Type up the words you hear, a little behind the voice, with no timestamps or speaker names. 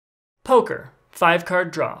Poker,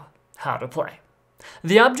 5-card draw, how to play.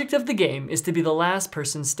 The object of the game is to be the last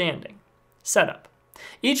person standing. Setup.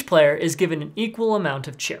 Each player is given an equal amount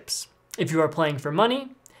of chips. If you are playing for money,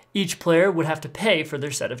 each player would have to pay for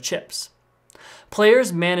their set of chips.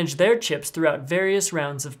 Players manage their chips throughout various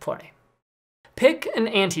rounds of play. Pick an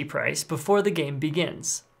ante price before the game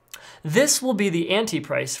begins. This will be the ante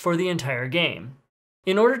price for the entire game.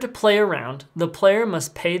 In order to play a round, the player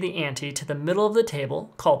must pay the ante to the middle of the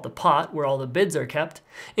table, called the pot where all the bids are kept,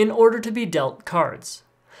 in order to be dealt cards.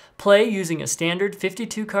 Play using a standard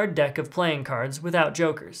 52-card deck of playing cards without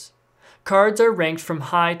jokers. Cards are ranked from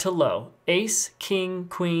high to low, ace, king,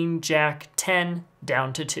 queen, jack, 10,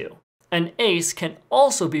 down to 2. An ace can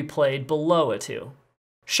also be played below a 2.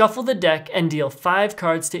 Shuffle the deck and deal 5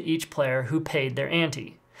 cards to each player who paid their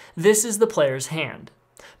ante. This is the player's hand.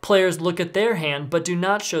 Players look at their hand but do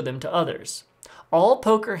not show them to others. All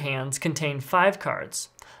poker hands contain 5 cards.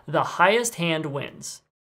 The highest hand wins.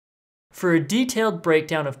 For a detailed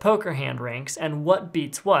breakdown of poker hand ranks and what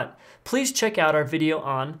beats what, please check out our video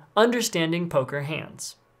on Understanding Poker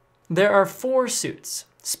Hands. There are 4 suits: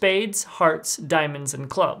 spades, hearts, diamonds, and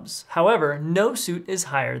clubs. However, no suit is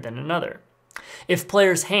higher than another. If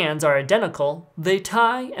players' hands are identical, they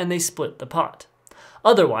tie and they split the pot.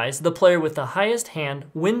 Otherwise, the player with the highest hand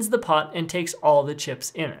wins the pot and takes all the chips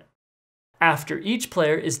in it. After each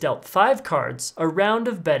player is dealt 5 cards, a round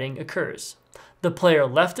of betting occurs. The player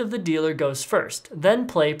left of the dealer goes first, then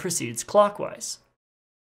play proceeds clockwise.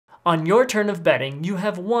 On your turn of betting, you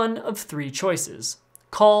have one of 3 choices: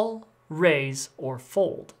 call, raise, or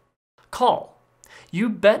fold. Call. You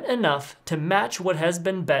bet enough to match what has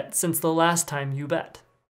been bet since the last time you bet.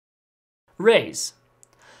 Raise.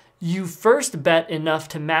 You first bet enough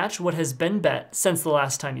to match what has been bet since the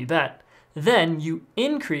last time you bet. Then you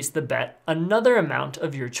increase the bet another amount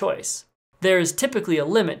of your choice. There is typically a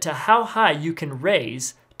limit to how high you can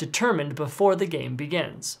raise, determined before the game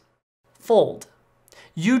begins. Fold.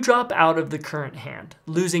 You drop out of the current hand,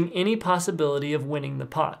 losing any possibility of winning the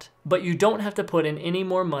pot, but you don't have to put in any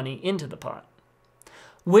more money into the pot.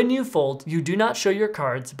 When you fold, you do not show your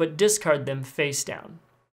cards, but discard them face down.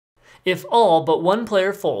 If all but one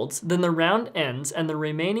player folds, then the round ends and the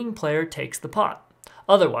remaining player takes the pot.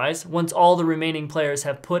 Otherwise, once all the remaining players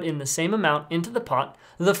have put in the same amount into the pot,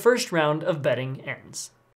 the first round of betting ends.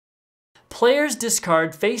 Players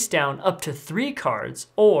discard face down up to 3 cards,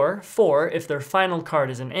 or 4 if their final card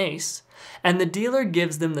is an ace, and the dealer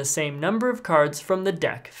gives them the same number of cards from the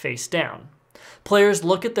deck face down. Players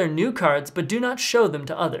look at their new cards but do not show them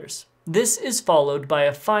to others. This is followed by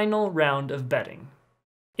a final round of betting.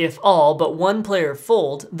 If all but one player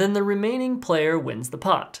fold, then the remaining player wins the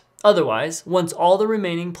pot. Otherwise, once all the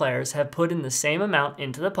remaining players have put in the same amount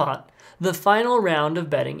into the pot, the final round of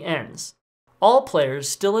betting ends. All players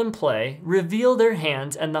still in play reveal their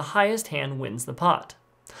hands and the highest hand wins the pot.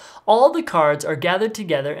 All the cards are gathered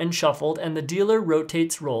together and shuffled, and the dealer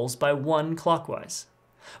rotates rolls by 1 clockwise.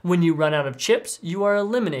 When you run out of chips, you are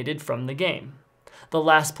eliminated from the game. The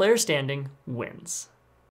last player standing wins.